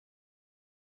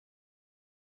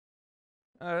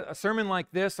a sermon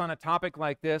like this on a topic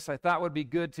like this, I thought would be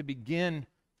good to begin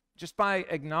just by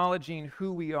acknowledging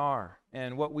who we are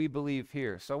and what we believe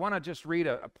here. So I want to just read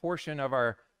a portion of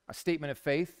our statement of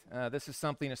faith. This is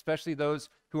something, especially those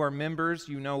who are members,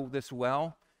 you know this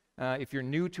well. If you're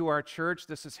new to our church,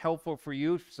 this is helpful for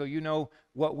you so you know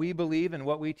what we believe and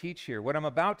what we teach here. What I'm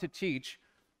about to teach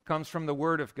comes from the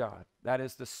Word of God. That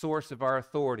is the source of our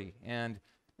authority. And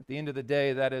at the end of the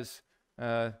day, that is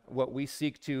what we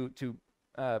seek to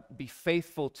be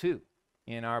faithful to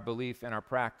in our belief and our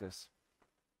practice.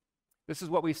 This is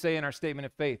what we say in our statement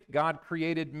of faith. God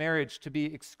created marriage to be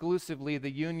exclusively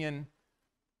the union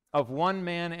of one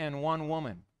man and one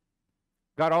woman.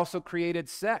 God also created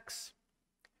sex,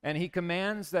 and He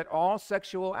commands that all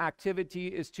sexual activity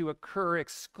is to occur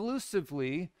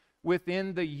exclusively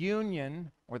within the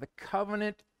union or the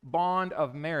covenant bond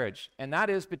of marriage, and that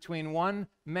is between one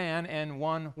man and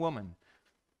one woman.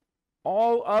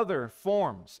 All other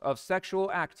forms of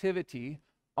sexual activity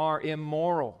are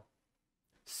immoral,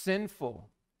 sinful,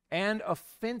 and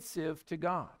offensive to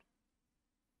God.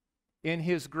 In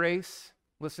His grace,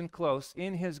 listen close,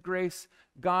 in His grace,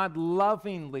 God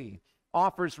lovingly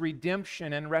offers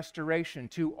redemption and restoration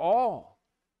to all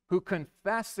who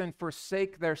confess and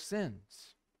forsake their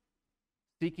sins,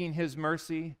 seeking His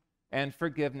mercy and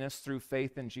forgiveness through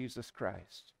faith in Jesus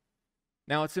Christ.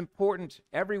 Now, it's important,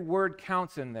 every word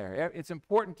counts in there. It's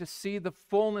important to see the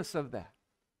fullness of that.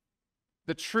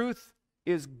 The truth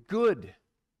is good.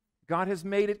 God has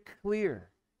made it clear.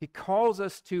 He calls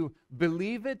us to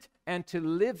believe it and to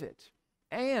live it.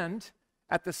 And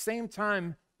at the same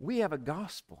time, we have a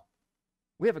gospel.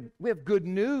 We have good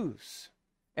news.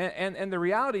 And the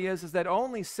reality is that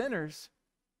only sinners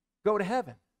go to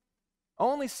heaven.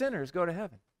 Only sinners go to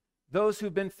heaven. Those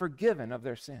who've been forgiven of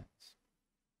their sins.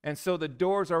 And so the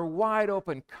doors are wide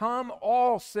open. Come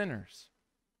all sinners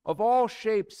of all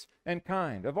shapes and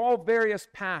kind, of all various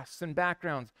pasts and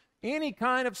backgrounds, any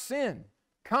kind of sin,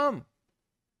 come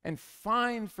and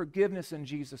find forgiveness in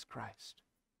Jesus Christ.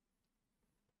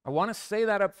 I want to say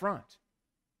that up front.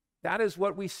 That is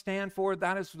what we stand for.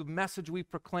 That is the message we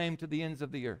proclaim to the ends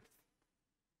of the earth.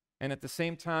 And at the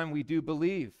same time, we do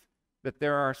believe that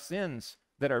there are sins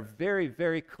that are very,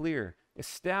 very clear,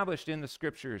 established in the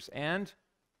Scriptures, and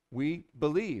we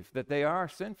believe that they are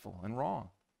sinful and wrong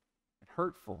and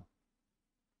hurtful.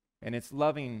 And it's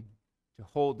loving to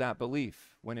hold that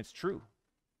belief when it's true.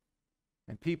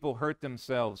 And people hurt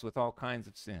themselves with all kinds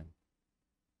of sin.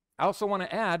 I also want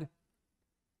to add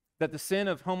that the sin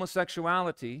of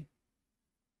homosexuality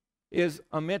is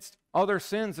amidst other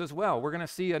sins as well. We're going to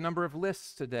see a number of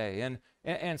lists today.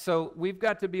 And so we've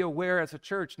got to be aware as a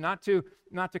church not to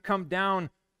come down,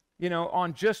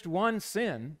 on just one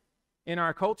sin in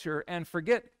our culture and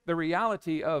forget the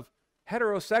reality of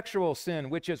heterosexual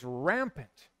sin, which is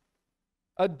rampant.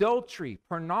 Adultery,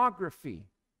 pornography,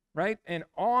 right? And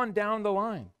on down the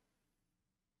line.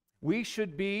 We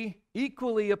should be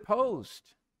equally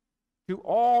opposed to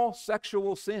all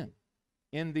sexual sin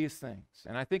in these things.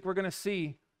 And I think we're going to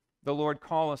see the Lord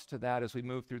call us to that as we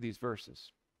move through these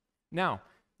verses. Now,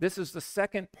 this is the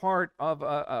second part of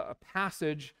a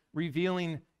passage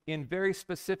revealing in very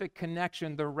specific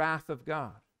connection the wrath of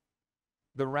God.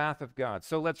 The wrath of God.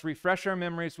 So let's refresh our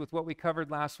memories with what we covered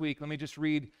last week. Let me just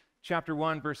read chapter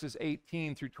 1, verses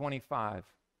 18 through 25.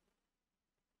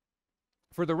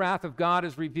 For the wrath of God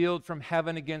is revealed from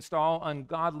heaven against all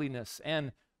ungodliness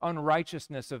and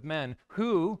unrighteousness of men,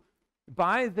 who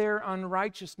by their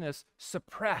unrighteousness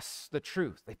suppress the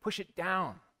truth. They push it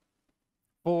down.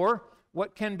 For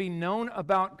what can be known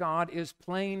about God is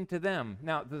plain to them.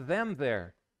 Now, the them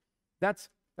there, that's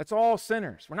all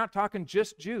sinners. We're not talking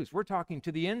just Jews. We're talking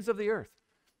to the ends of the earth.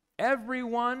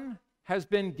 Everyone has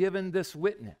been given this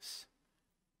witness.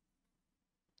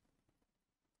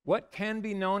 What can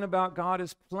be known about God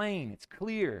is plain. It's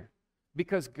clear.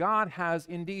 Because God has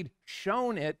indeed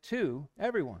shown it to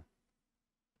everyone.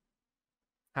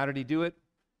 How did He do it?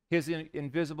 His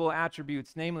invisible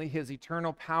attributes, namely His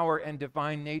eternal power and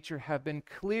divine nature, have been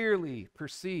clearly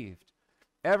perceived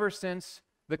ever since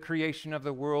the creation of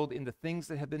the world in the things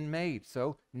that have been made.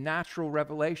 So natural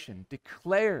revelation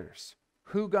declares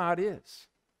who God is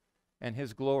and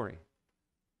His glory.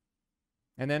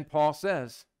 And then Paul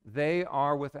says, they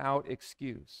are without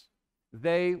excuse.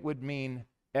 They would mean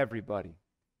everybody.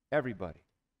 Everybody.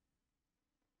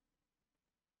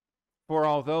 For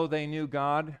although they knew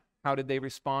God, how did they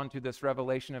respond to this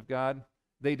revelation of God?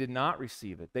 They did not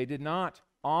receive it. They did not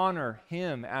honor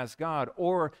Him as God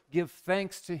or give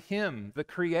thanks to Him, the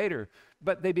Creator.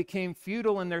 But they became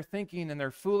futile in their thinking, and their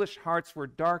foolish hearts were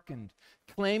darkened.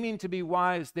 Claiming to be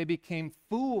wise, they became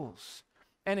fools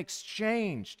and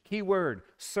exchanged. Key word,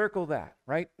 circle that,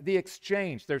 right? The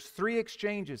exchange. There's 3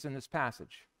 exchanges in this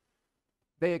passage.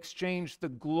 They exchanged the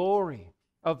glory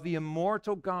of the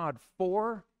immortal God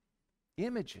for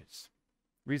images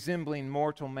resembling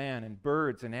mortal man and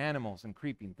birds and animals and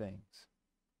creeping things.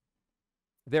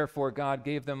 Therefore, God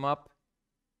gave them up.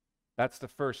 That's the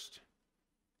first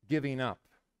giving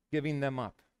them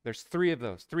up. There's 3 of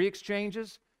those, 3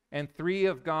 exchanges and 3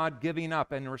 of God giving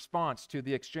up in response to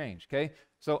the exchange, okay?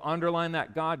 So underline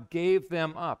that. God gave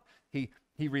them up. He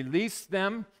released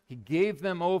them. He gave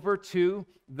them over to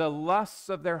the lusts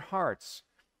of their hearts,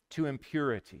 to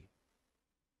impurity,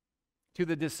 to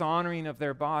the dishonoring of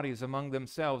their bodies among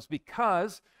themselves,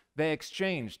 because they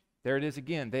exchanged, there it is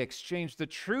again, they exchanged the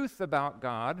truth about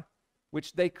God,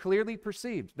 which they clearly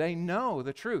perceived. They know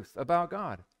the truth about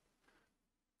God.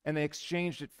 And they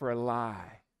exchanged it for a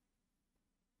lie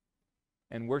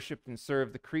and worshiped and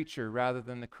served the creature rather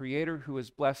than the Creator, who is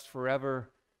blessed forever.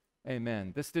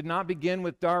 Amen. This did not begin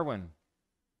with Darwin,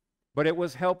 but it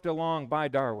was helped along by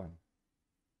Darwin.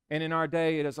 And in our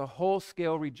day, it is a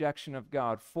whole-scale rejection of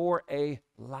God for a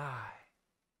lie.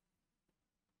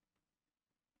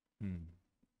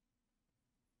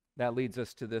 That leads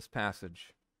us to this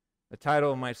passage. The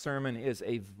title of my sermon is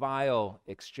A Vile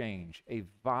Exchange. A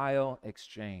Vile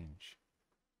Exchange.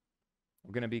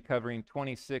 We're going to be covering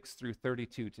 26 through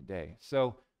 32 today.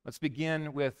 So let's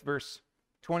begin with verse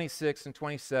 26 and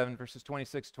 27, verses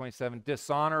 26 and 27,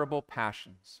 dishonorable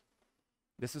passions.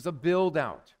 This is a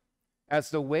build-out. As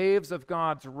the waves of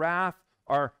God's wrath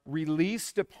are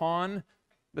released upon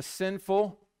the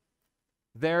sinful,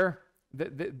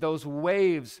 those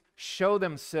waves show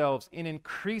themselves in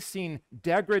increasing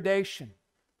degradation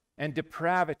and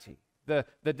depravity. The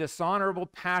dishonorable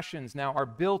passions now are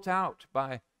built out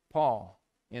by Paul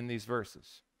in these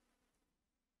verses.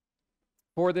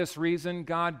 For this reason,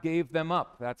 God gave them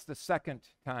up. That's the second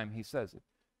time he says it.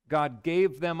 God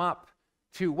gave them up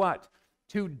to what?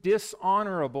 To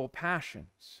dishonorable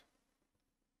passions.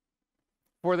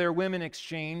 For their women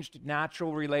exchanged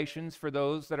natural relations for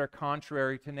those that are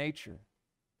contrary to nature.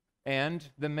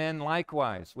 And the men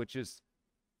likewise,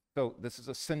 so this is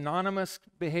a synonymous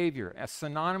behavior, a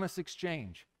synonymous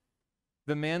exchange.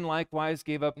 The men likewise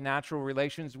gave up natural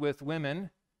relations with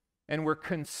women and were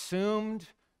consumed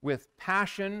with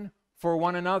passion for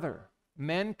one another,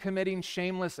 men committing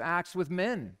shameless acts with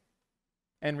men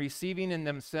and receiving in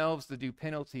themselves the due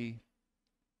penalty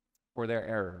for their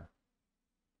error.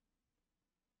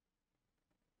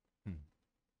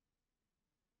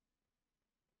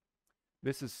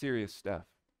 This is serious stuff.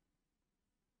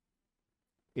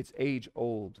 It's age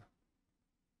old.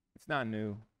 It's not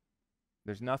new.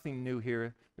 There's nothing new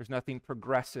here. There's nothing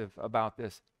progressive about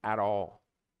this at all.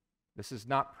 This is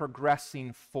not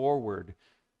progressing forward.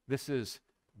 This is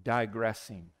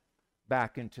digressing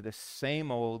back into the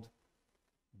same old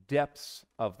depths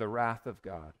of the wrath of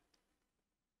God.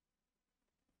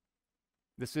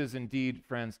 This is indeed,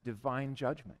 friends, divine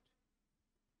judgment.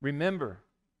 Remember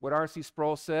what R.C.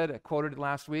 Sproul said, I quoted it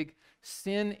last week,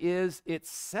 sin is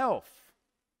itself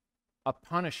a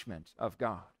punishment of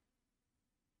God.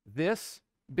 This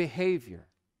behavior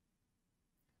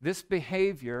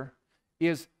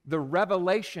is the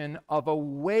revelation of a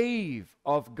wave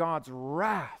of God's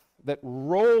wrath that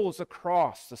rolls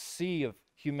across the sea of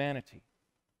humanity.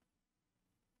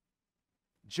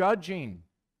 Judging,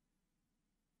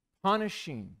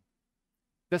 punishing.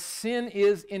 The sin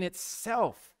is in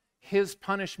itself his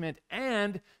punishment,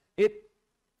 and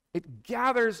it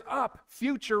gathers up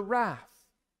future wrath.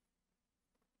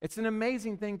 It's an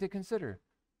amazing thing to consider.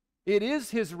 It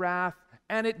is his wrath,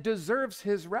 and it deserves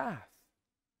his wrath.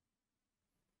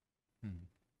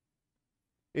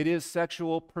 It is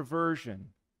sexual perversion,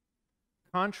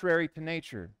 contrary to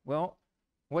nature. Well,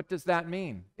 what does that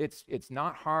mean? It's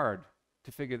not hard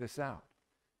to figure this out.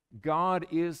 God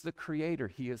is the creator.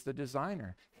 He is the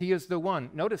designer. He is the one,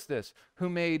 notice this, who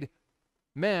made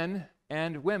men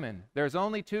and women. There's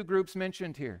only 2 groups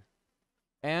mentioned here.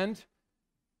 And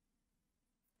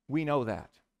we know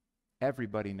that.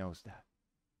 Everybody knows that.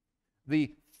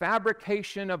 The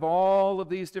fabrication of all of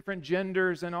these different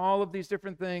genders and all of these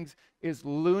different things is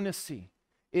lunacy.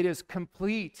 It is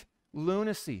complete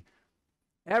lunacy.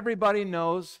 Everybody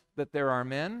knows that there are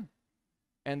men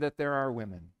and that there are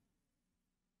women.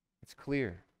 It's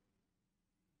clear.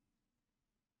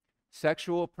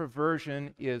 Sexual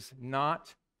perversion is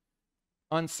not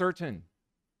uncertain.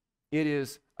 It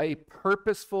is a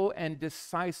purposeful and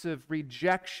decisive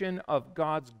rejection of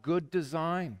God's good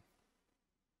design.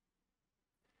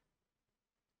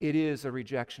 It is a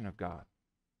rejection of God.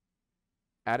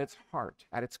 At its heart,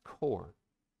 at its core,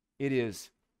 it is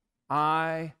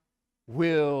I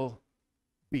will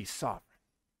be sovereign.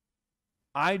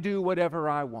 I do whatever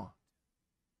I want.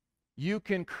 You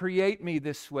can create me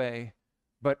this way,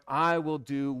 but I will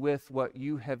do with what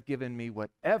you have given me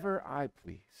whatever I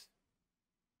please.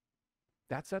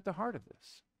 That's at the heart of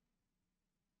this.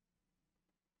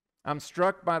 I'm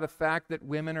struck by the fact that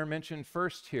women are mentioned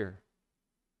first here,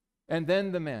 and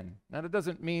then the men. Now, that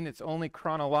doesn't mean it's only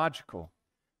chronological,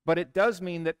 but it does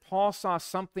mean that Paul saw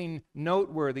something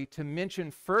noteworthy to mention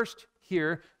first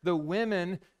here. The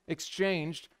women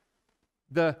exchanged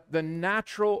the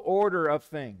natural order of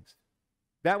things.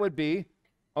 That would be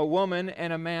a woman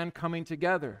and a man coming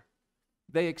together.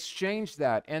 They exchanged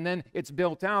that, and then it's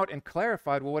built out and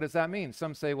clarified. Well, what does that mean?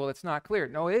 Some say, well, it's not clear.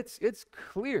 No, it's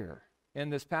clear in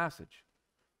this passage.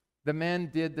 The men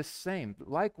did the same.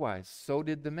 Likewise, so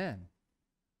did the men.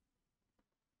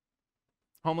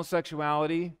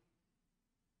 Homosexuality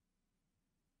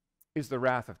is the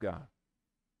wrath of God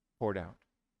poured out.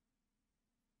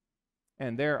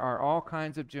 And there are all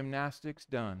kinds of gymnastics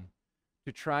done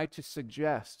to try to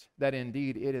suggest that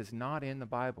indeed it is not in the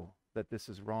Bible that this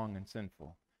is wrong and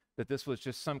sinful, that this was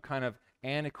just some kind of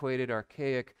antiquated,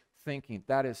 archaic thinking.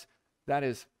 That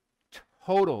is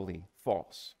totally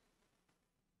false.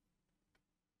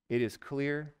 It is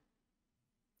clear,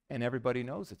 and everybody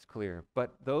knows it's clear,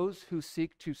 but those who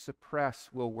seek to suppress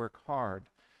will work hard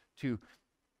to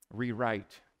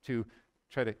rewrite, to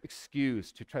try to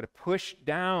excuse, to try to push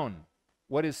down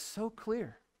what is so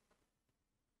clear.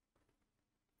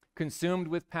 Consumed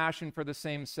with passion for the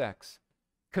same sex,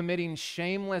 committing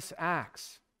shameless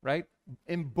acts, right?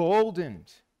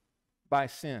 Emboldened by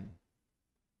sin,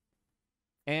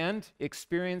 and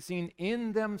experiencing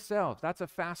in themselves, that's a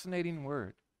fascinating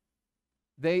word.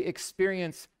 They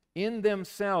experience in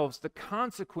themselves the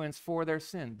consequence for their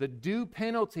sin. The due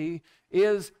penalty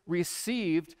is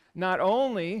received not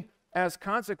only as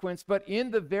consequence, but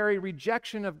in the very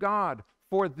rejection of God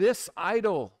for this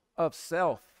idol of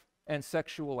self and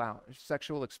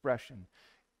sexual expression.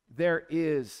 There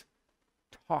is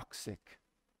toxic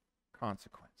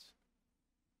consequence.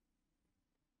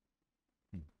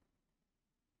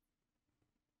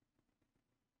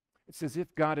 It's as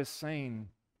if God is saying,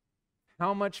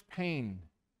 how much pain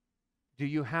do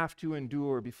you have to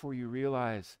endure before you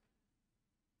realize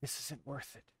this isn't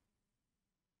worth it?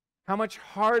 How much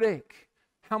heartache,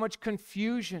 how much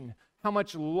confusion, how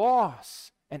much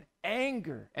loss and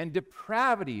anger and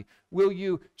depravity will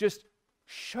you just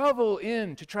shovel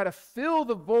in to try to fill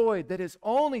the void that is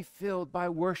only filled by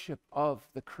worship of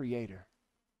the Creator?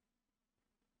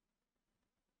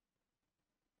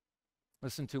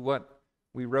 Listen to what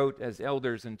we wrote as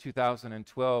elders in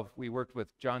 2012. We worked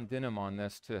with John Denham on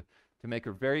this to make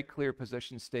a very clear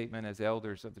position statement as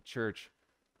elders of the church.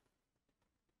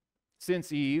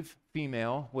 Since Eve,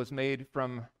 female, was made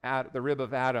from the rib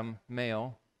of Adam,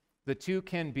 male, the two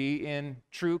can be in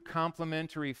true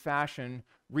complementary fashion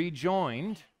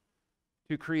rejoined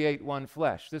to create one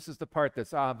flesh. This is the part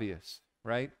that's obvious,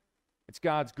 right? It's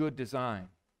God's good design.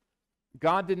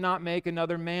 God did not make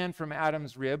another man from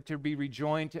Adam's rib to be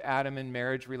rejoined to Adam in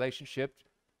marriage relationship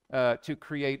to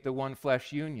create the one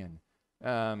flesh union.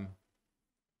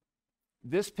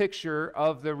 This picture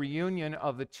of the reunion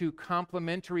of the two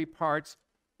complementary parts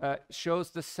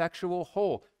shows the sexual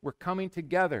whole. We're coming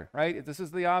together, right? This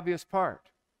is the obvious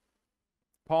part.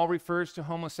 Paul refers to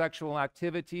homosexual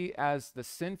activity as the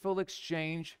sinful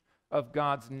exchange of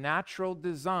God's natural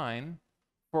design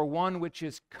for one which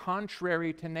is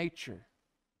contrary to nature.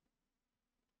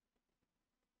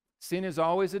 Sin is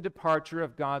always a departure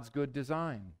of God's good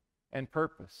design and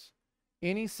purpose.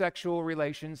 Any sexual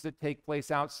relations that take place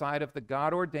outside of the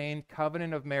God-ordained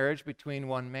covenant of marriage between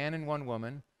one man and one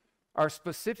woman are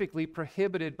specifically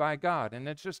prohibited by God. And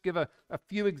let's just give a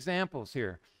few examples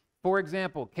here. For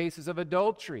example, cases of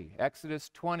adultery, Exodus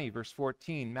 20, verse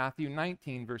 14, Matthew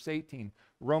 19, verse 18,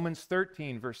 Romans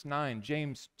 13, verse 9,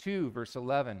 James 2, verse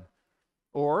 11.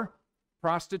 Or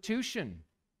prostitution,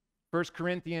 1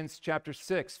 Corinthians chapter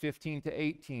 6, 15 to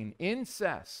 18.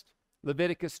 Incest,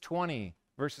 Leviticus 20,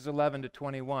 verses 11 to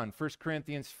 21, 1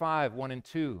 Corinthians 5, 1 and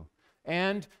 2.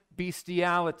 And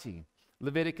bestiality,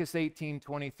 Leviticus 18,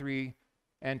 23,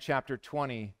 and chapter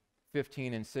 20,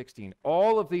 15 and 16.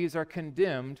 All of these are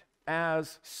condemned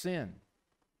as sin.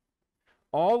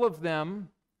 All of them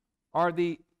are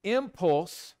the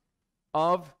impulse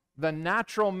of the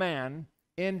natural man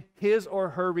in his or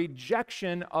her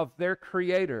rejection of their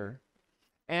Creator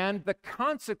and the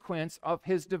consequence of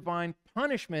his divine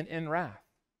punishment and wrath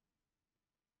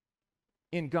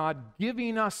in God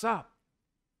giving us up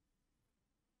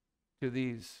to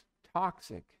these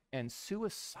toxic and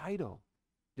suicidal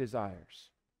desires.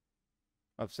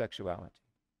 of sexuality.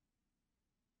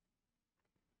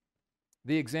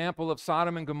 The example of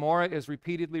Sodom and Gomorrah is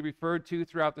repeatedly referred to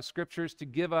throughout the scriptures to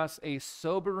give us a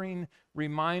sobering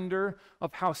reminder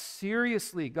of how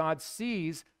seriously God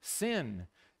sees sin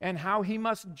and how he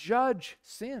must judge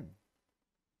sin.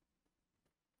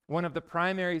 One of the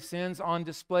primary sins on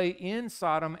display in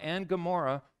Sodom and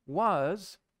Gomorrah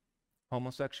was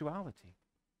homosexuality.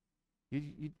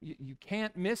 You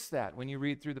can't miss that when you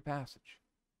read through the passage.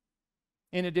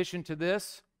 In addition to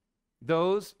this,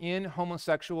 those in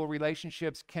homosexual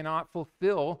relationships cannot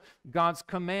fulfill God's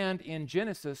command in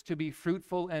Genesis to be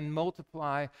fruitful and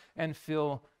multiply and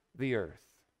fill the earth.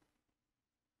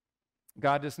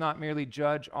 God does not merely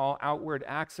judge all outward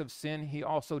acts of sin, he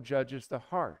also judges the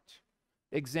heart,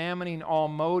 examining all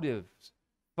motives,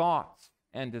 thoughts,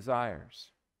 and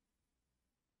desires.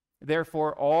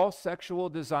 Therefore, all sexual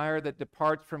desire that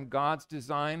departs from God's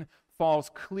design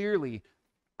falls clearly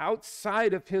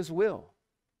outside of his will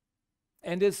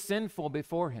and is sinful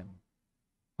before him.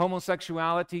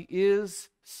 Homosexuality is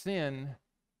sin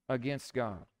against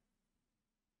God.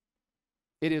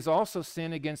 It is also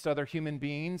sin against other human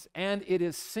beings, and it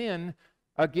is sin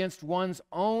against one's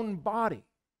own body.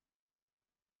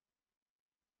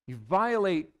 You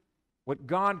violate what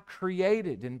God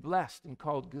created and blessed and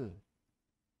called good.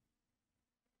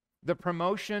 The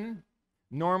promotion,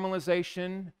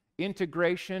 normalization,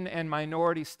 integration, and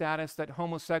minority status that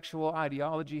homosexual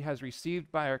ideology has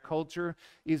received by our culture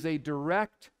is a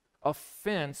direct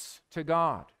offense to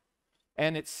God,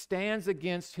 and it stands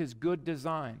against his good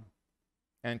design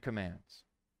and commands.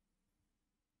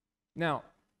 Now,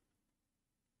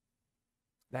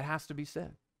 that has to be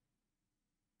said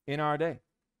in our day.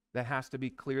 That has to be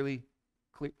clearly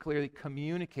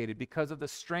communicated because of the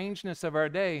strangeness of our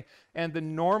day and the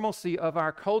normalcy of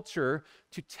our culture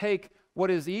to take what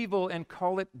is evil and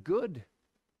call it good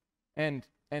and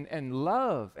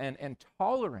love and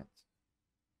tolerance.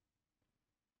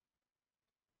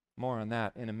 More on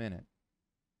that in a minute.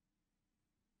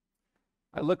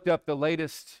 I looked up the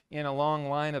latest in a long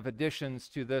line of additions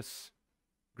to this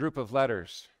group of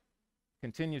letters.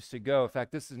 Continues to go. In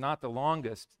fact, this is not the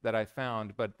longest that I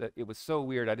found, but it was so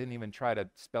weird I didn't even try to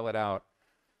spell it out.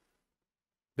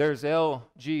 There's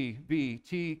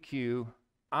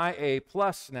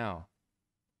LGBTQIA+ now.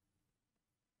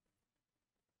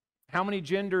 How many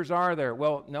genders are there?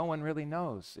 Well, no one really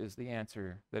knows is the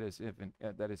answer that is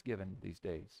given these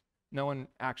days. No one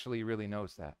actually really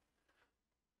knows that.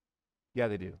 Yeah,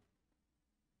 they do.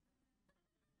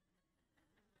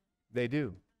 They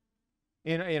do.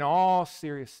 In all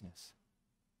seriousness,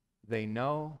 they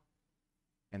know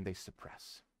and they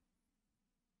suppress.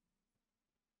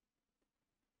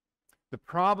 The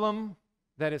problem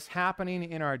that is happening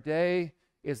in our day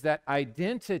is that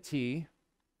identity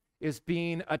is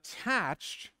being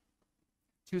attached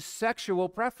to sexual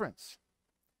preference.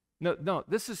 No,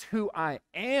 this is who I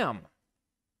am.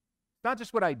 It's not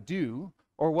just what I do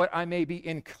or what I may be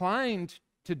inclined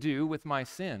to do with my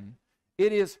sin.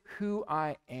 It is who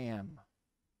I am.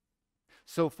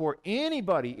 So for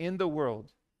anybody in the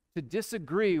world to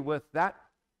disagree with that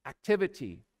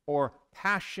activity or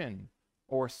passion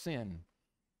or sin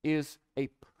is a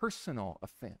personal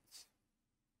offense.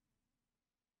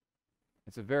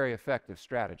 It's a very effective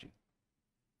strategy.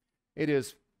 It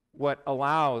is what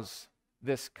allows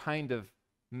this kind of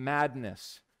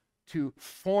madness to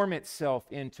form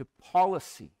itself into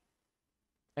policy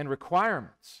and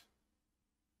requirements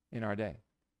in our day.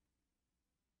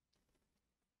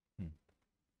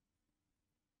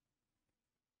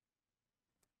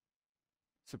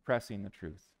 Suppressing the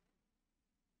truth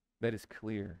that is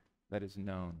clear, that is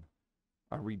known,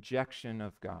 a rejection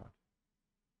of God.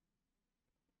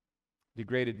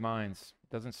 Degraded minds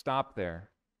doesn't stop there.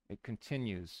 It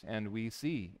continues, and we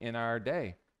see in our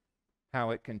day how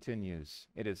it continues.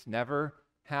 It is never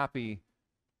happy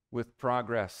with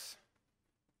progress.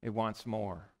 It wants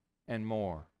more and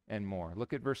more and more.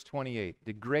 Look at verse 28.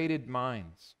 Degraded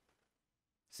minds.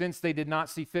 Since they did not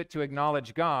see fit to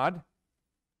acknowledge God,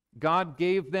 God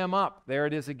gave them up. There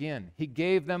it is again. He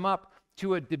gave them up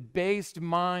to a debased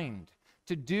mind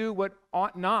to do what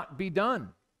ought not be done.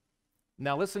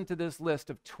 Now listen to this list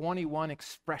of 21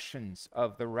 expressions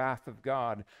of the wrath of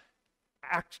God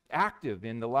active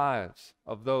in the lives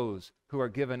of those who are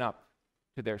given up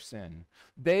to their sin.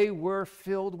 They were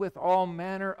filled with all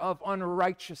manner of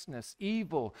unrighteousness,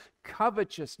 evil,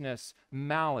 covetousness,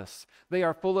 malice. They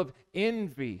are full of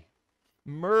envy,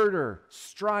 murder,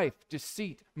 strife,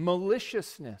 deceit,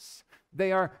 maliciousness.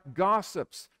 They are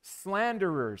gossips,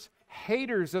 slanderers,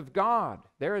 haters of God.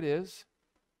 There it is.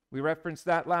 We referenced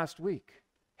that last week.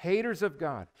 Haters of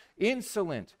God,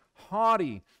 insolent,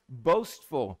 haughty,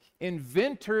 boastful,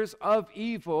 inventors of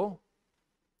evil,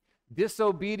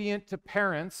 disobedient to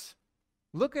parents.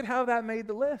 Look at how that made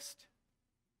the list.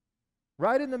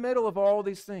 Right in the middle of all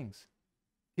these things.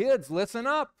 Kids, listen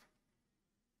up.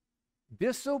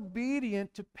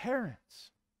 Disobedient to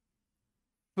parents.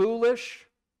 Foolish,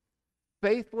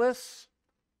 faithless,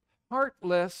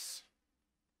 heartless,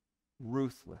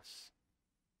 ruthless.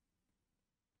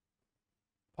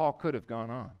 Paul could have gone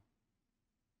on.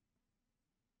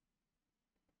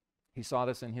 He saw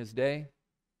this in his day.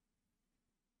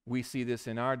 We see this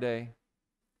in our day.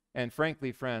 And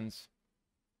frankly, friends,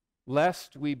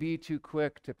 lest we be too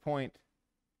quick to point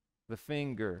the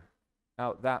finger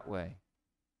out that way,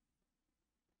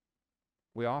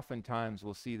 we oftentimes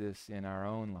will see this in our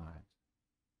own lives.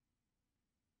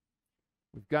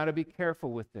 We've got to be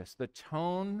careful with this. The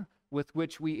tone with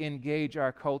which we engage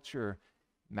our culture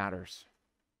matters.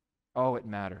 Oh, it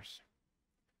matters.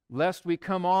 Lest we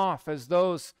come off as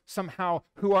those somehow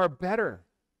who are better,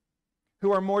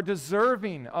 who are more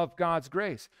deserving of God's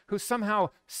grace, who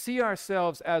somehow see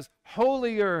ourselves as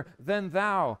holier than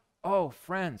thou. Oh,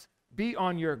 friends, be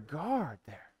on your guard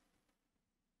there.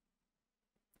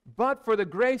 But for the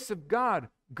grace of God,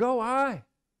 go I.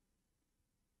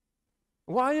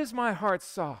 Why is my heart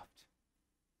soft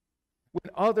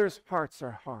when others' hearts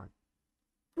are hard?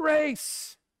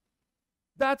 Grace!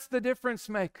 That's the difference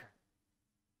maker.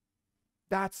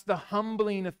 That's the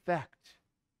humbling effect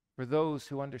for those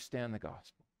who understand the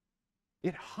gospel.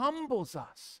 It humbles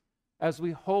us as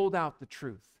we hold out the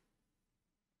truth.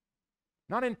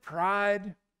 Not in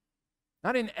pride,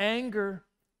 not in anger,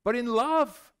 but in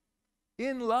love.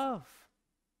 In love,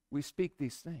 we speak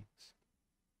these things.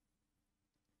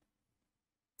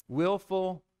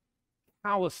 Willful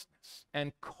callousness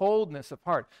and coldness of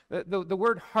heart. The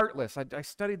word heartless, I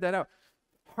studied that out.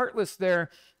 Heartless there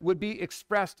would be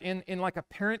expressed in like a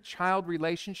parent-child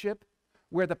relationship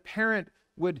where the parent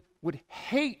would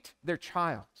hate their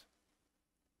child,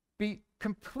 be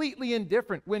completely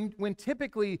indifferent, when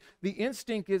typically the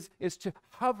instinct is to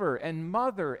hover and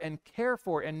mother and care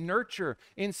for and nurture.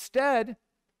 Instead,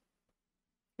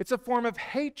 it's a form of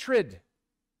hatred.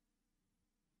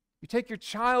 You take your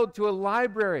child to a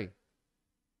library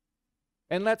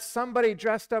and let somebody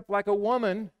dressed up like a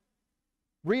woman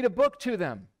read a book to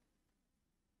them.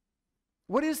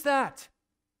 What is that?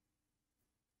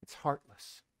 It's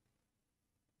heartless,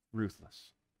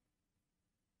 ruthless.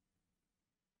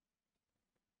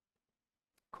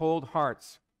 Cold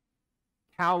hearts,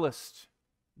 calloused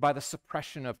by the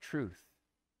suppression of truth,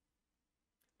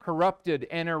 corrupted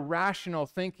and irrational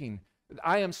thinking.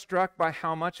 I am struck by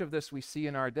how much of this we see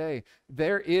in our day.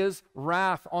 There is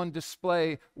wrath on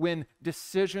display when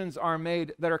decisions are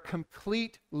made that are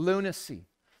complete lunacy.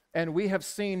 And we have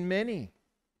seen many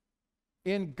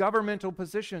in governmental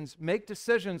positions make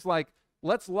decisions like,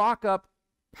 let's lock up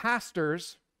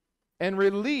pastors and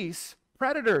release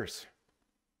predators.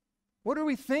 What are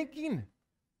we thinking?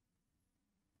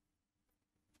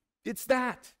 It's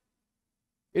that.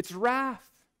 It's wrath.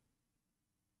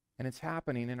 And it's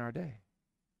happening in our day.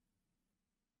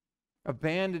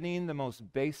 Abandoning the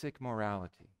most basic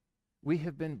morality. We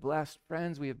have been blessed,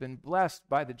 friends. We have been blessed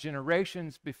by the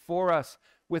generations before us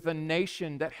with a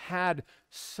nation that had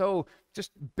so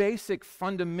just basic,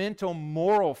 fundamental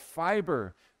moral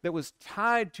fiber that was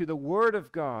tied to the Word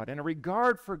of God and a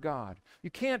regard for God. You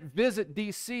can't visit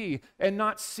D.C. and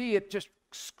not see it just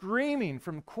screaming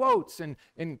from quotes and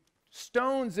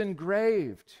stones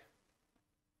engraved.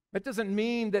 That doesn't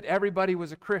mean that everybody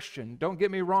was a Christian. Don't get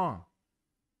me wrong.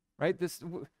 Right?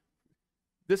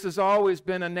 This has always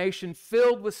been a nation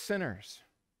filled with sinners.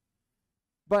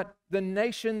 But the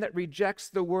nation that rejects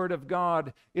the Word of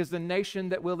God is the nation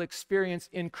that will experience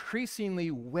increasingly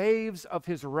waves of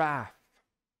His wrath.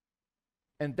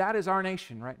 And that is our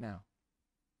nation right now.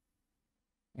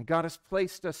 And God has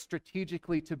placed us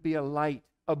strategically to be a light,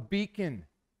 a beacon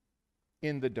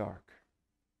in the dark.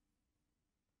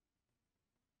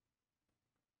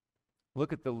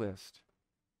 Look at the list.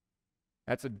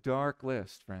 That's a dark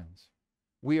list, friends.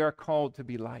 We are called to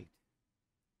be light.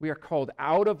 We are called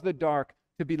out of the dark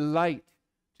to be light,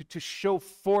 to show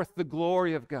forth the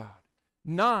glory of God,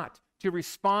 not to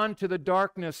respond to the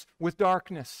darkness with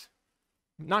darkness,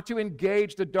 not to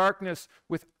engage the darkness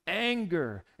with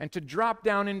anger and to drop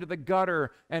down into the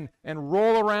gutter and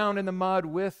roll around in the mud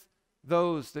with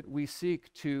those that we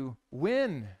seek to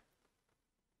win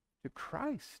to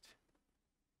Christ.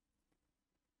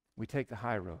 We take the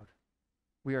high road.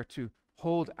 We are to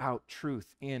hold out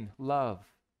truth in love,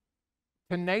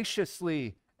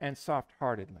 tenaciously and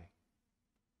soft-heartedly.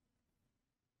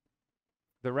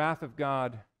 The wrath of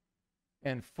God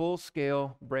and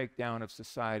full-scale breakdown of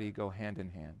society go hand in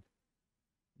hand.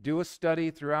 Do a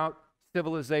study throughout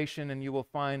civilization, and you will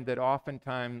find that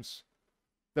oftentimes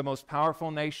the most powerful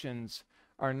nations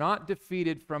are not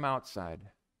defeated from outside.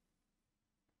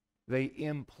 They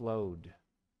implode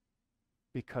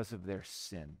because of their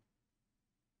sin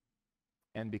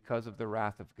and because of the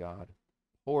wrath of God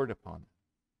poured upon them.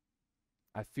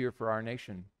 I fear for our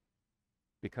nation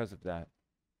because of that.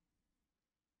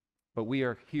 But we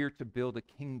are here to build a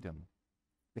kingdom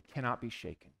that cannot be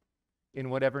shaken in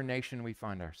whatever nation we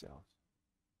find ourselves.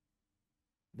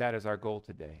 That is our goal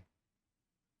today.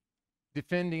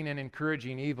 Defending and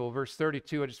encouraging evil. Verse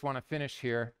 32, I just want to finish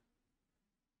here.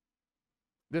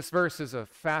 This verse is a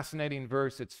fascinating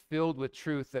verse. It's filled with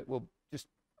truth that will just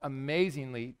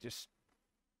amazingly just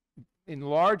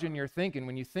enlarge in your thinking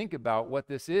when you think about what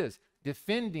this is.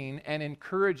 Defending and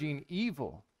encouraging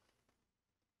evil.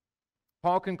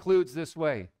 Paul concludes this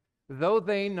way: though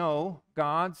they know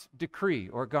God's decree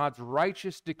or God's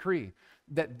righteous decree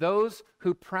that those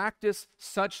who practice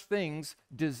such things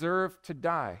deserve to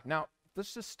die. Now,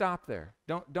 let's just stop there.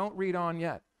 Don't read on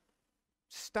yet.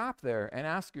 Stop there and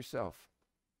ask yourself,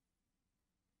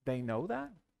 they know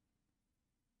that?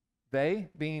 They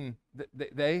being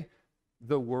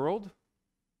the world,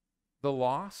 the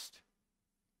lost,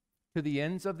 to the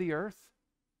ends of the earth?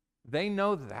 They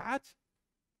know that?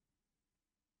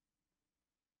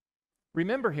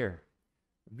 Remember here,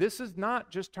 this is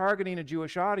not just targeting a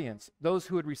Jewish audience, those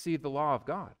who had received the law of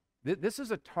God. This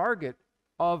is a target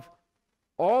of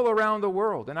all around the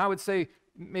world. And I would say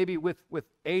maybe with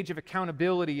age of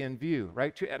accountability in view,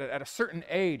 right? At a certain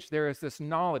age, there is this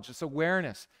knowledge, this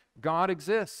awareness. God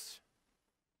exists.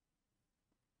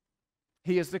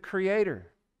 He is the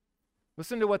creator.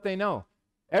 Listen to what they know.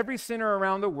 Every sinner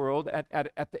around the world at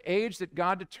the age that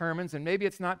God determines, and maybe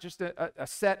it's not just a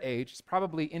set age, it's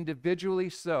probably individually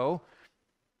so,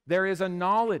 there is a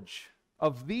knowledge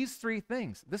of these three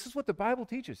things. This is what the Bible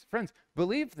teaches. Friends,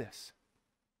 believe this.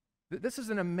 This is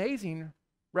an amazing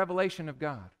revelation of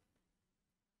God.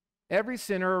 Every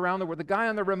sinner around the world, the guy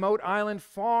on the remote island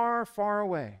far, far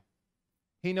away,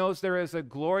 he knows there is a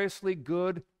gloriously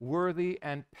good, worthy,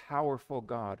 and powerful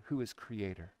God who is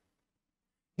creator.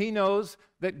 He knows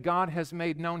that God has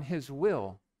made known his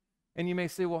will. And you may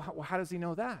say, well, how does he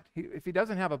know that? If he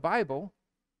doesn't have a Bible,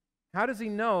 how does he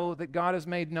know that God has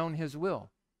made known his will?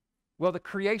 Well, the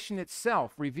creation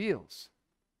itself reveals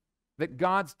that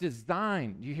God's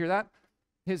design, do you hear that?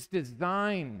 His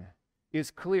design is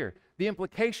clear. The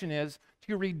implication is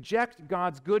to reject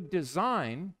God's good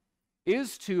design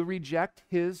is to reject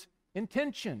his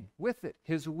intention with it,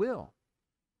 his will.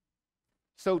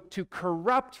 So to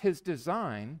corrupt his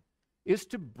design is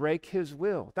to break his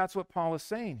will. That's what Paul is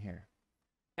saying here.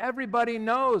 Everybody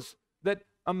knows that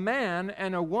a man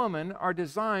and a woman are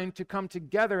designed to come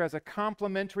together as a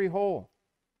complementary whole.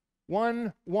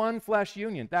 One flesh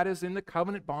union. That is in the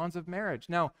covenant bonds of marriage.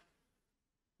 Now,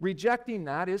 rejecting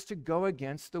that is to go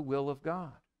against the will of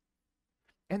God.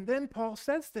 And then Paul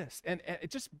says this, and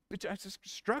it just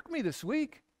struck me this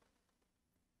week.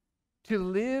 To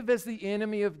live as the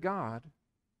enemy of God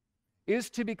is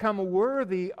to become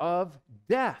worthy of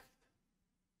death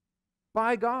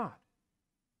by God.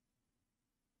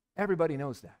 Everybody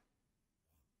knows that.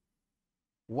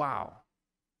 Wow.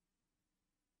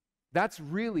 That's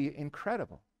really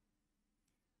incredible.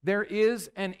 There is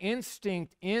an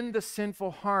instinct in the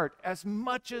sinful heart, as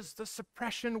much as the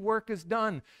suppression work is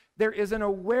done. There is an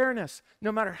awareness,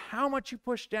 no matter how much you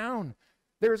push down,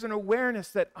 there is an awareness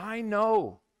that I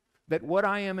know that what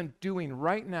I am doing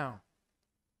right now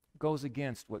goes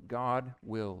against what God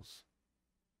wills,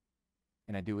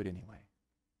 and I do it anyway.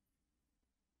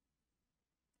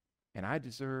 And I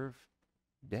deserve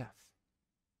death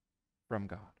from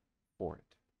God for it.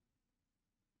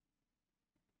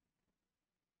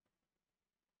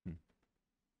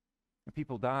 And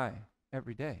people die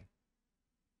every day.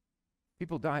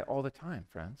 People die all the time,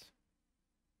 friends.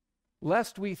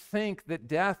 Lest we think that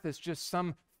death is just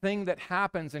some thing that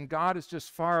happens and God is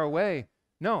just far away.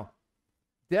 No.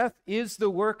 Death is the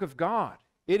work of God.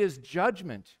 It is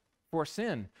judgment for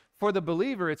sin. For the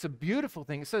believer, it's a beautiful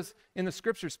thing. It says in the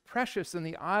scriptures, precious in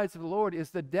the eyes of the Lord is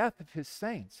the death of his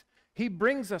saints. He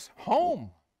brings us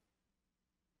home.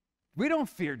 We don't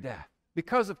fear death.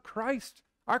 Because of Christ,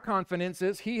 our confidence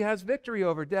is he has victory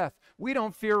over death. We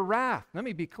don't fear wrath. Let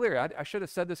me be clear. I should have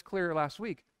said this clearer last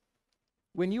week.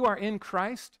 When you are in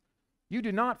Christ, you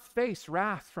do not face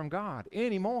wrath from God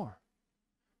anymore.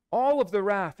 All of the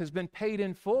wrath has been paid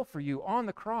in full for you on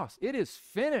the cross. It is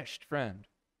finished, friend.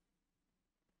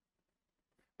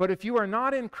 But if you are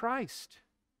not in Christ,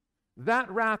 that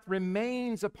wrath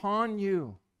remains upon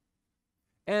you.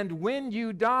 And when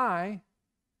you die,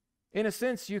 in a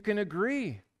sense, you can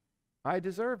agree, I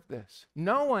deserve this.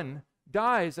 No one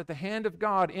dies at the hand of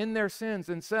God in their sins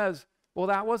and says, well,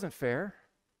 that wasn't fair.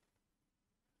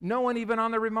 No one even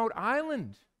on the remote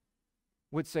island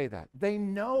would say that. They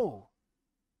know.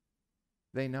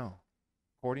 They know,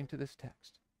 according to this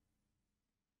text.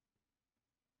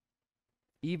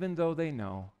 Even though they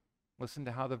know, listen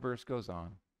to how the verse goes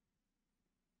on.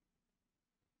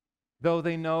 Though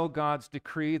they know God's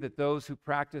decree that those who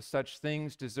practice such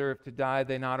things deserve to die,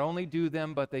 they not only do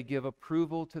them, but they give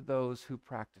approval to those who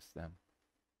practice them.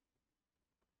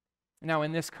 Now,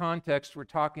 in this context, we're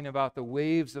talking about the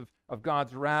waves of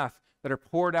God's wrath that are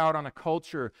poured out on a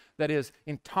culture that is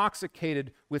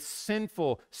intoxicated with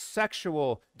sinful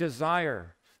sexual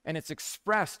desire. And it's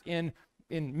expressed in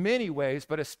many ways,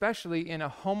 but especially in a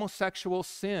homosexual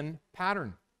sin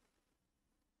pattern.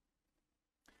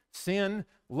 Sin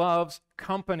loves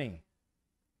company.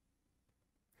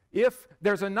 If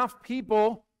there's enough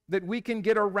people that we can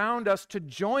get around us to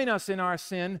join us in our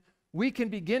sin, we can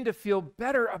begin to feel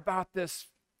better about this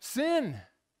sin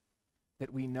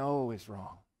that we know is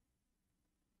wrong.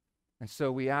 And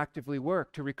so we actively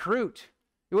work to recruit.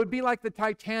 It would be like the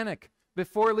Titanic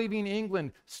before leaving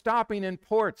England, stopping in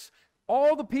ports.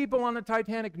 All the people on the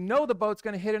Titanic know the boat's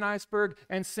going to hit an iceberg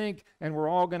and sink, and we're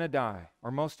all going to die,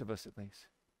 or most of us at least,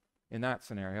 in that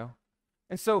scenario.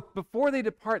 And so before they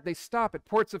depart, they stop at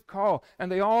ports of call,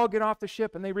 and they all get off the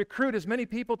ship, and they recruit as many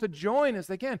people to join as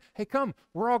they can. Hey, come,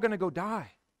 we're all going to go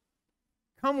die.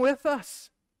 Come with us.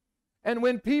 And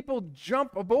when people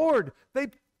jump aboard,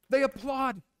 they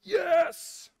applaud.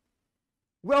 Yes!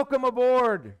 Welcome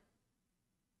aboard.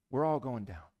 We're all going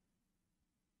down.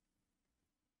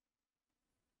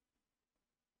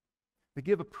 They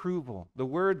give approval. The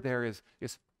word there is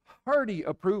hearty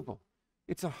approval.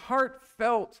 It's a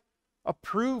heartfelt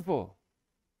approval.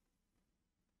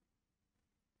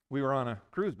 We were on a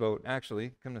cruise boat,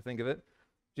 actually, come to think of it.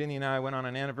 Jenny and I went on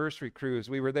an anniversary cruise.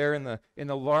 We were there in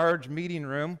the large meeting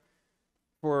room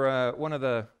for one of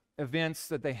the events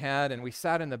that they had, and we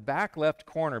sat in the back left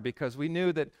corner because we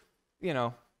knew that,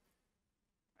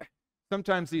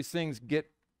 sometimes these things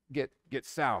get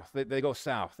south. They go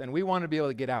south, and we wanted to be able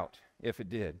to get out if it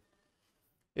did.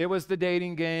 It was the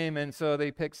dating game, and so they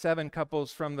picked 7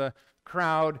 couples from the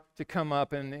crowd to come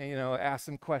up and, ask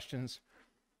them questions.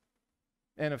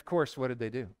 And of course, what did they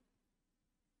do?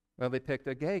 Well, they picked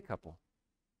a gay couple,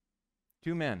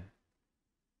 2 men.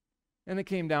 And they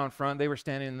came down front. They were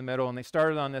standing in the middle, and they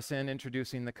started on this end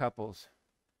introducing the couples.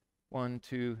 1,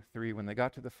 2, 3. When they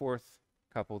got to the 4th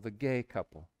couple, the gay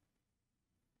couple,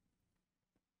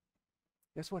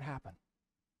 guess what happened?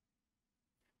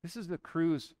 This is the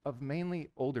cruise of mainly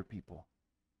older people.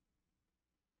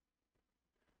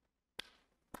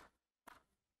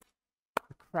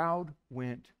 The crowd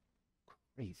went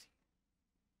crazy.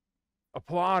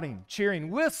 Applauding,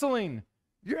 cheering, whistling.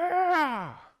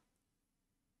 Yeah!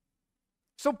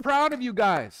 So proud of you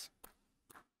guys.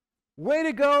 Way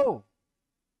to go.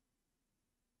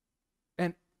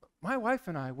 And my wife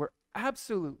and I were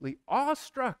absolutely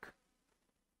awestruck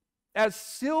as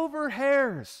silver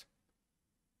hairs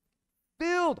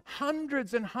filled,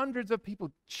 hundreds and hundreds of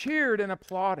people cheered and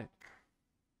applauded.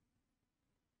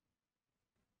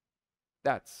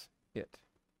 That's it.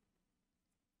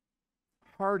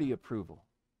 Hearty approval.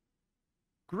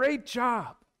 Great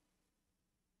job.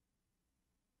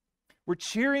 We're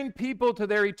cheering people to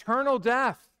their eternal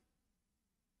death.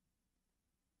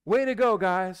 Way to go,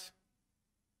 guys.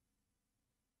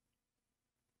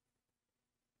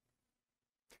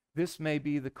 This may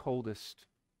be the coldest,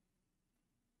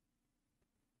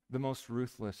 the most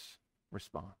ruthless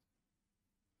response.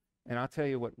 And I'll tell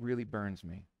you what really burns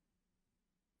me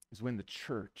is when the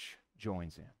church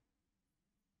joins in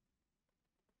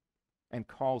and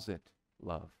calls it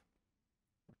love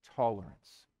or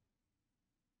tolerance.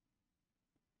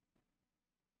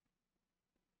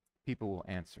 People will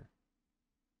answer.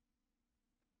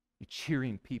 You're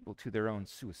cheering people to their own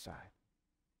suicide.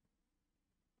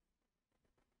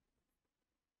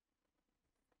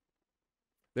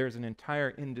 There's an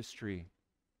entire industry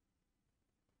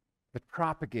that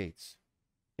propagates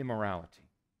immorality.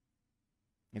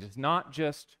 It is not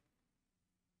just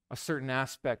a certain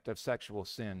aspect of sexual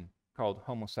sin called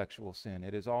homosexual sin.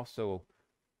 It is also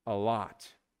a lot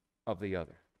of the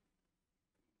other.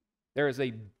 There is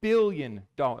a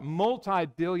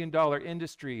multi-billion-dollar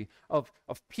industry of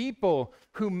people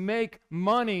who make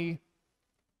money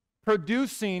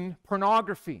producing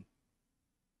pornography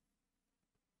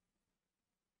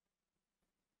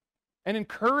and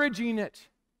encouraging it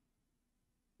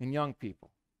in young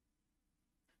people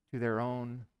to their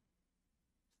own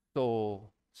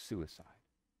soul suicide?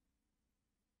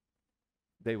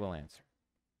 They will answer.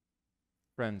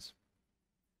 Friends,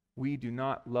 we do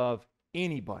not love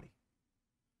anybody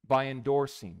by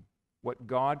endorsing what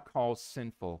God calls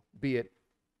sinful, be it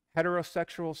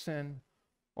heterosexual sin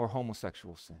or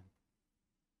homosexual sin.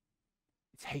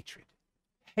 It's hatred.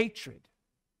 Hatred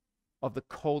of the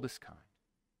coldest kind,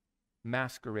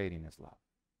 masquerading as love.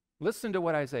 Listen to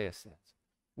what Isaiah says.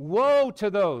 Woe to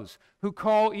those who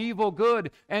call evil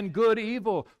good and good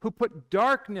evil, who put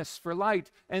darkness for light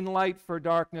and light for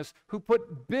darkness, who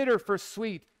put bitter for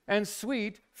sweet and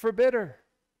sweet for bitter.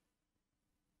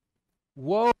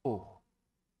 Woe,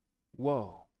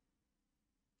 woe.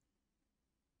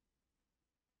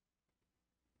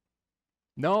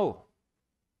 No,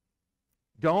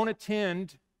 don't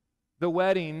attend the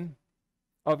wedding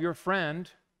of your friend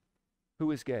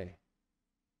who is gay.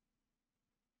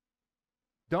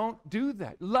 Don't do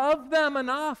that. Love them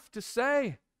enough to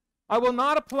say, I will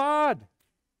not applaud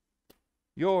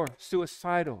your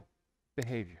suicidal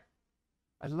behavior.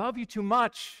 I love you too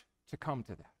much to come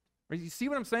to that. You see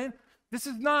what I'm saying? This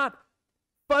is not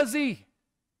fuzzy.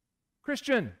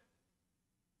 Christian,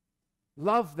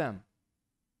 love them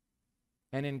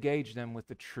and engage them with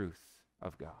the truth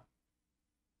of God.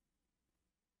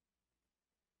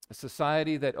 A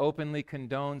society that openly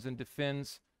condones and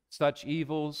defends such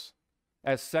evils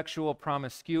as sexual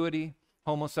promiscuity,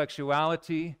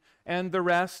 homosexuality, and the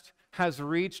rest has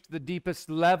reached the deepest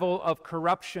level of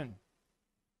corruption.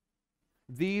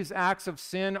 These acts of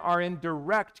sin are in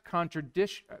direct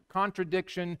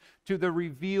contradiction to the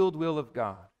revealed will of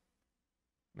God,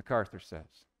 MacArthur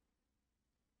says.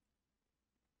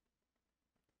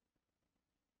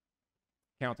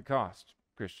 Count the cost,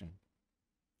 Christian.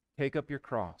 Take up your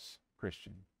cross,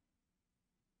 Christian.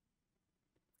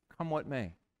 Come what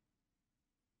may.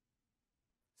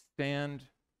 Stand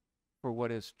for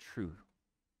what is true.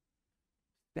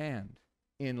 Stand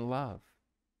in love,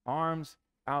 arms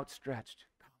outstretched.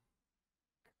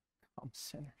 Come,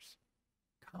 sinners.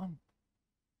 Come.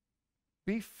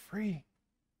 Be free.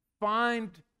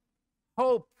 Find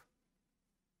hope,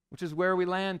 which is where we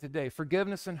land today.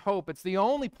 Forgiveness and hope. It's the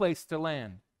only place to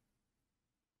land.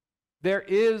 There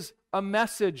is a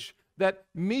message that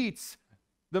meets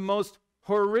the most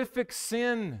horrific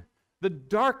sin, the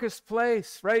darkest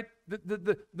place, right?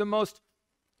 The most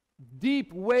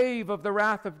deep wave of the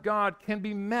wrath of God can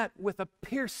be met with a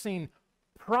piercing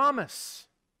promise,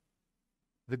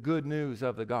 the good news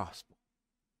of the gospel.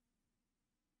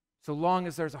 So long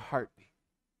as there's a heartbeat,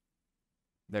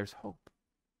 there's hope.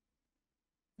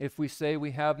 If we say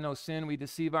we have no sin, we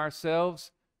deceive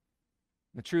ourselves.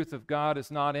 The truth of God is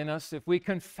not in us. If we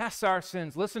confess our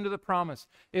sins, listen to the promise.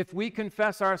 If we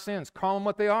confess our sins, call them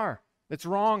what they are. It's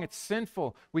wrong, it's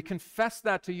sinful. We confess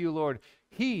that to you, Lord.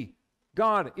 He,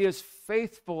 God, is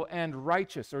faithful and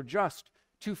righteous or just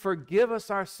to forgive us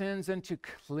our sins and to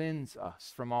cleanse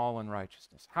us from all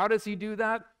unrighteousness. How does he do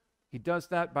that? He does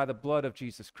that by the blood of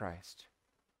Jesus Christ.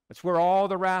 That's where all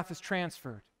the wrath is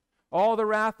transferred. All the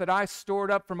wrath that I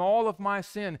stored up from all of my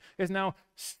sin is now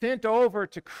sent over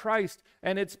to Christ,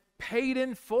 and it's paid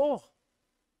in full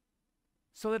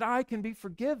so that I can be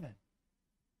forgiven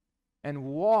and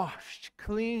washed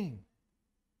clean,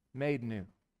 made new.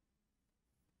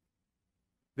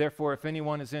 Therefore, if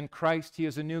anyone is in Christ, he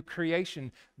is a new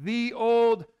creation. The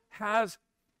old has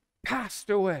passed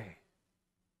away.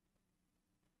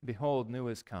 Behold, new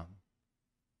is come.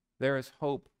 There is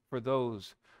hope for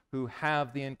those who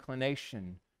have the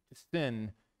inclination to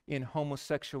sin in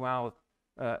homosexual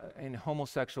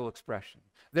expression.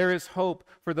 There is hope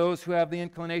for those who have the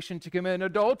inclination to commit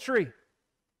adultery.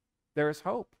 There is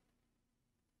hope.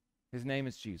 His name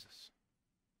is Jesus.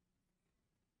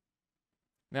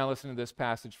 Now listen to this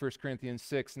passage, 1 Corinthians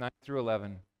 6, 9 through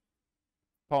 11.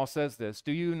 Paul says this,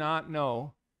 "Do you not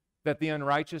know that the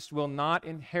unrighteous will not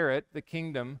inherit the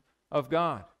kingdom of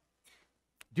God?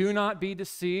 Do not be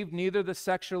deceived, neither the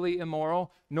sexually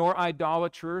immoral, nor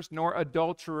idolaters, nor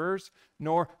adulterers,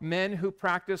 nor men who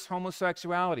practice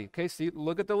homosexuality." Okay, see,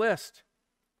 look at the list.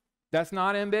 That's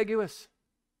not ambiguous.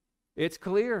 It's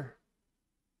clear.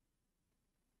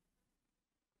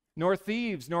 "Nor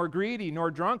thieves, nor greedy,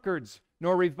 nor drunkards,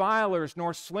 nor revilers,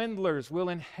 nor swindlers will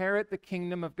inherit the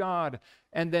kingdom of God."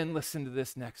 And then listen to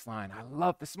this next line. I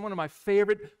love this. This is one of my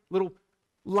favorite little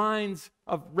lines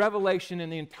of revelation in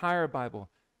the entire Bible.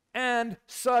 "And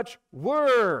such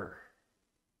were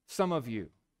some of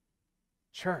you."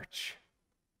 Church.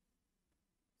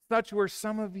 Such were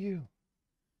some of you.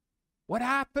 What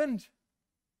happened?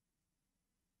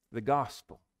 The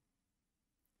gospel.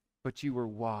 But you were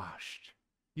washed.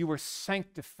 You were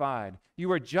sanctified. You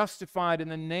were justified in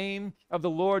the name of the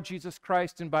Lord Jesus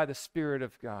Christ and by the Spirit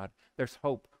of God. There's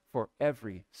hope for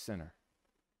every sinner.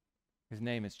 His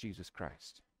name is Jesus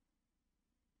Christ.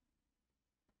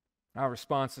 Our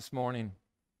response this morning,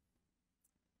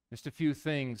 just a few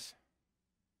things.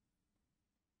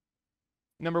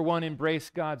 Number one,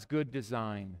 embrace God's good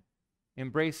design.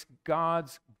 Embrace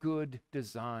God's good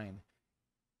design.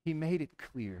 He made it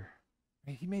clear.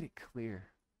 He made it clear.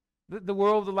 The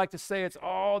world would like to say it's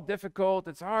all difficult.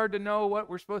 It's hard to know what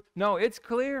we're supposed to. No, it's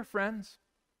clear, friends.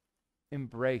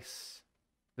 Embrace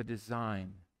the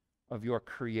design of your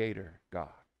Creator, God.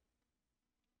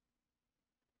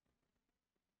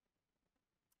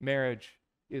 Marriage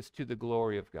is to the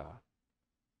glory of God.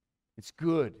 It's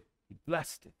good. He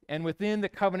blessed it. And within the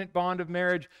covenant bond of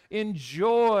marriage,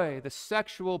 enjoy the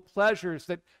sexual pleasures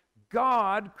that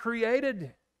God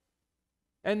created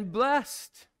and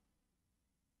blessed.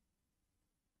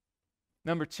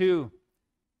 Number two,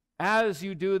 as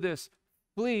you do this,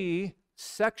 flee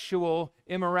sexual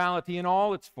immorality in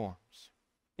all its forms.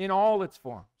 In all its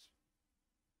forms.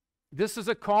 This is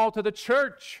a call to the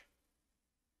church,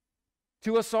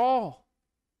 to us all.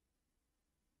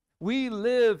 We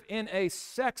live in a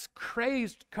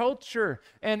sex-crazed culture,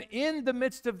 and in the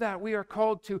midst of that, we are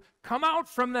called to come out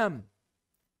from them.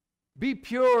 Be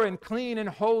pure and clean and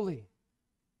holy.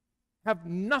 Have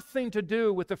nothing to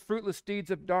do with the fruitless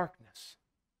deeds of darkness.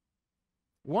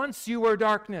 Once you were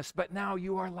darkness, but now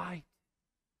you are light.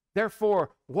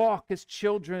 Therefore, walk as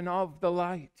children of the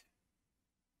light.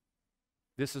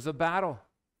 This is a battle.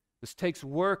 This takes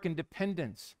work and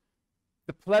dependence.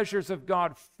 The pleasures of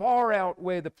God far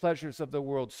outweigh the pleasures of the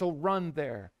world. So run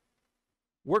there.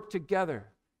 Work together.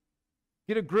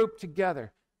 Get a group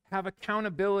together. Have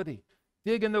accountability.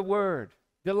 Dig in the Word.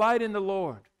 Delight in the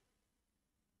Lord.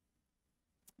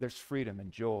 There's freedom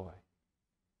and joy.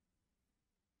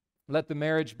 Let the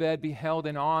marriage bed be held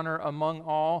in honor among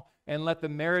all, and let the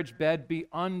marriage bed be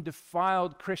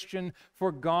undefiled, Christian,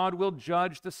 for God will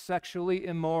judge the sexually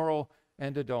immoral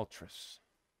and adulterous.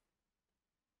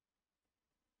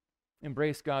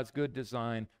 Embrace God's good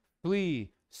design.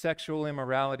 Flee sexual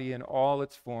immorality in all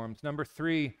its forms. Number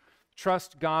three,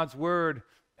 trust God's word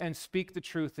and speak the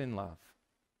truth in love.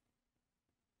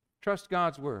 Trust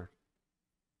God's word.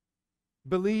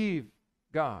 Believe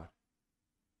God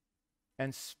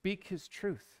and speak his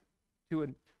truth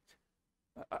to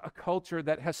a culture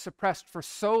that has suppressed for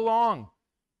so long.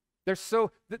 The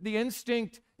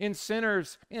instinct in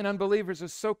sinners and unbelievers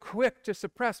is so quick to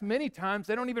suppress. Many times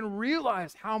they don't even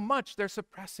realize how much they're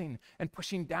suppressing and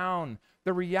pushing down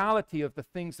the reality of the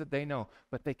things that they know,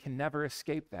 but they can never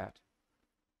escape that.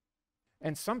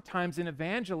 And sometimes in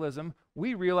evangelism,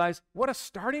 we realize what a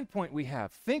starting point we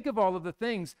have. Think of all of the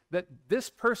things that this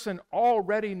person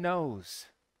already knows,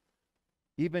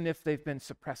 even if they've been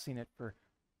suppressing it for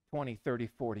 20, 30,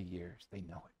 40 years. They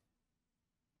know it.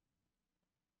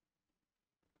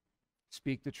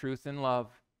 Speak the truth in love.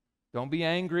 Don't be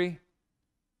angry.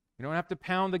 You don't have to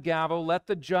pound the gavel. Let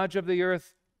the judge of the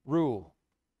earth rule.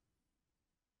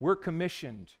 We're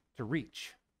commissioned to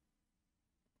reach.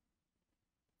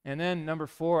 And then number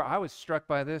four, I was struck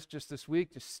by this just this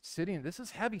week, just sitting. This is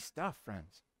heavy stuff,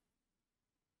 friends.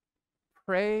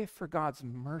 Pray for God's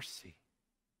mercy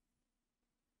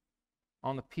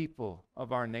on the people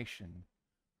of our nation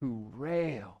who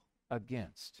rail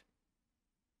against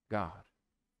God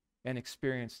and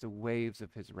experience the waves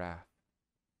of his wrath.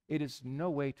 It is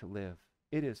no way to live.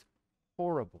 It is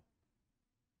horrible,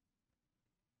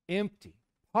 empty,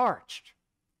 parched.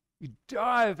 You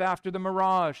dive after the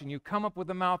mirage and you come up with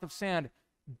a mouth of sand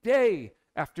day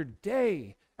after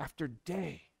day after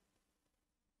day.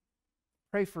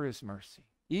 Pray for his mercy,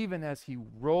 even as he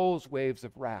rolls waves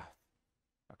of wrath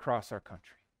across our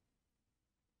country.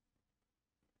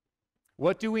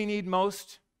 What do we need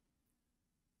most?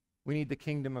 We need the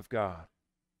kingdom of God,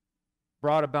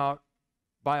 brought about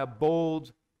by a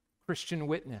bold Christian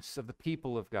witness of the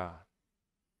people of God,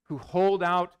 who hold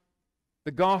out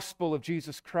the gospel of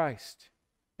Jesus Christ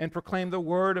and proclaim the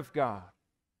word of God,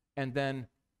 and then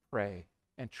pray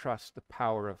and trust the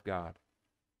power of God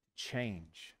to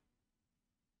change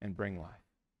and bring life.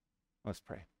 Let's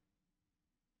pray.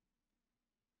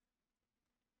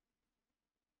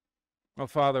 Oh,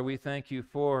 Father, we thank you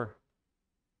for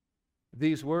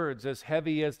these words, as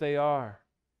heavy as they are.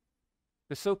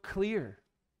 They're so clear,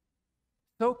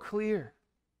 so clear.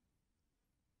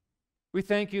 We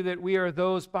thank you that we are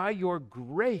those by your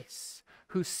grace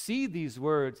who see these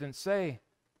words and say,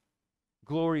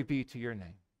 glory be to your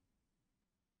name.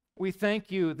 We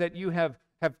thank you that you have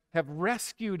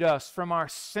rescued us from our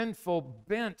sinful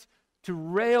bent to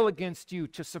rail against you,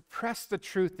 to suppress the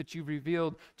truth that you've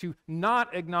revealed, to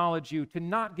not acknowledge you, to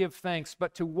not give thanks,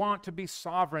 but to want to be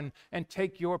sovereign and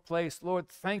take your place. Lord,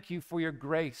 thank you for your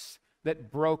grace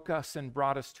that broke us and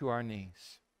brought us to our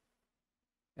knees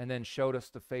and then showed us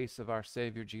the face of our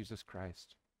Savior, Jesus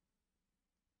Christ.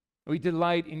 We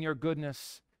delight in your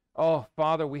goodness. Oh,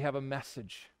 Father, we have a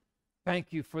message.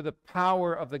 Thank you for the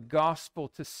power of the gospel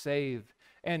to save,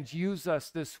 and use us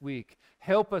this week.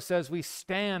 Help us as we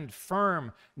stand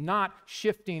firm, not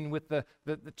shifting with the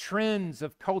trends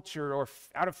of culture or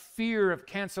out of fear of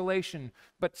cancellation,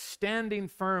 but standing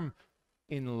firm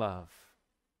in love.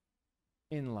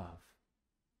 In love.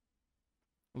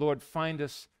 Lord, find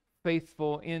us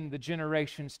faithful in the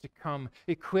generations to come.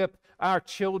 Equip our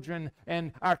children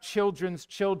and our children's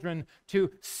children to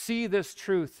see this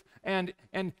truth and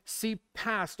see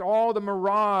past all the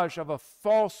mirage of a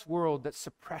false world that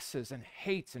suppresses and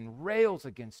hates and rails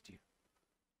against you.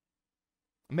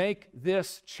 Make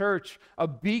this church a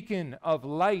beacon of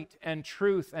light and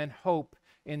truth and hope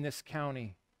in this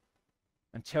county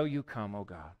until you come, O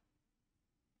God,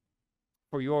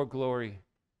 for your glory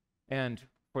and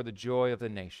for the joy of the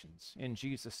nations. In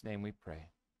Jesus' name we pray.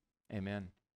 Amen.